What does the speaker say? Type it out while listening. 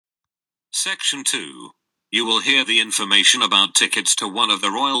Section 2. You will hear the information about tickets to one of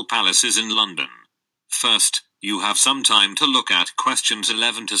the royal palaces in London. First, you have some time to look at questions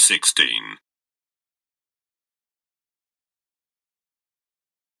 11 to 16.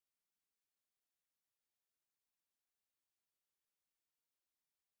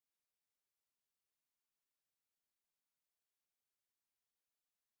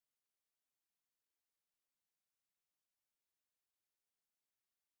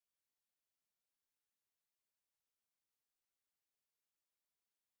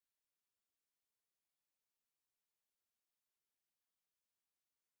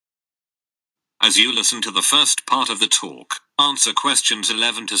 As you listen to the first part of the talk, answer questions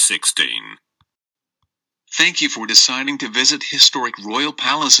 11 to 16. Thank you for deciding to visit historic royal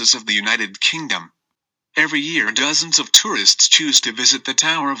palaces of the United Kingdom. Every year dozens of tourists choose to visit the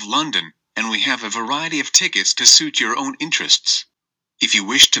Tower of London, and we have a variety of tickets to suit your own interests. If you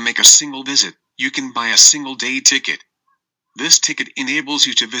wish to make a single visit, you can buy a single-day ticket. This ticket enables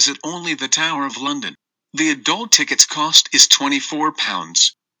you to visit only the Tower of London. The adult ticket's cost is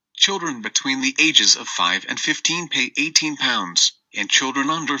 £24. Children between the ages of 5 and 15 pay £18, and children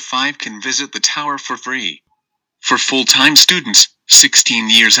under 5 can visit the tower for free. For full-time students, 16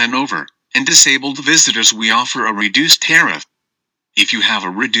 years and over, and disabled visitors we offer a reduced tariff. If you have a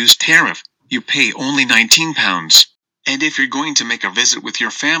reduced tariff, you pay only £19. And if you're going to make a visit with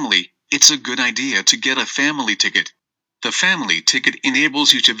your family, it's a good idea to get a family ticket. The family ticket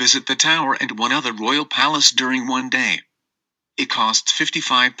enables you to visit the tower and one other royal palace during one day. It costs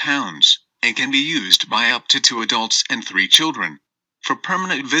 £55, and can be used by up to 2 adults and 3 children. For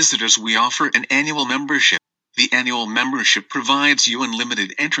permanent visitors we offer an annual membership. The annual membership provides you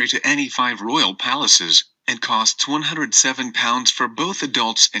unlimited entry to any 5 royal palaces, and costs £107 for both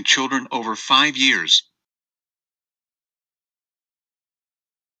adults and children over 5 years.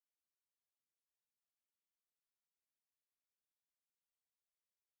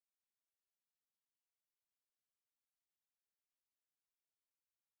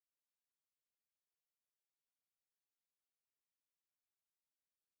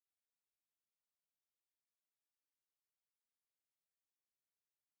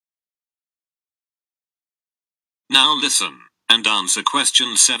 Now listen, and answer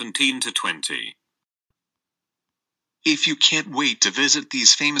questions 17 to 20. If you can't wait to visit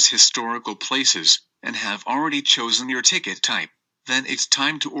these famous historical places, and have already chosen your ticket type, then it's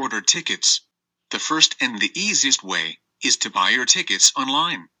time to order tickets. The first and the easiest way is to buy your tickets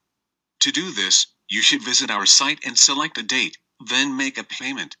online. To do this, you should visit our site and select a date, then make a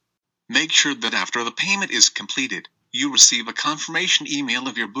payment. Make sure that after the payment is completed, you receive a confirmation email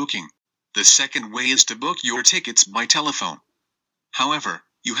of your booking. The second way is to book your tickets by telephone. However,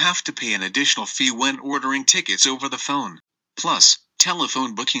 you have to pay an additional fee when ordering tickets over the phone. Plus,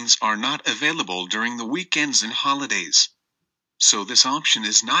 telephone bookings are not available during the weekends and holidays. So this option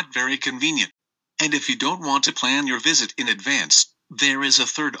is not very convenient. And if you don't want to plan your visit in advance, there is a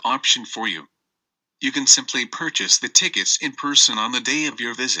third option for you. You can simply purchase the tickets in person on the day of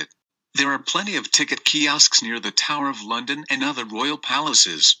your visit. There are plenty of ticket kiosks near the Tower of London and other royal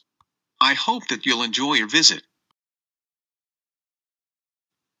palaces. I hope that you'll enjoy your visit.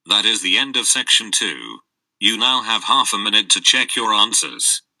 That is the end of section 2. You now have half a minute to check your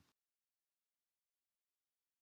answers.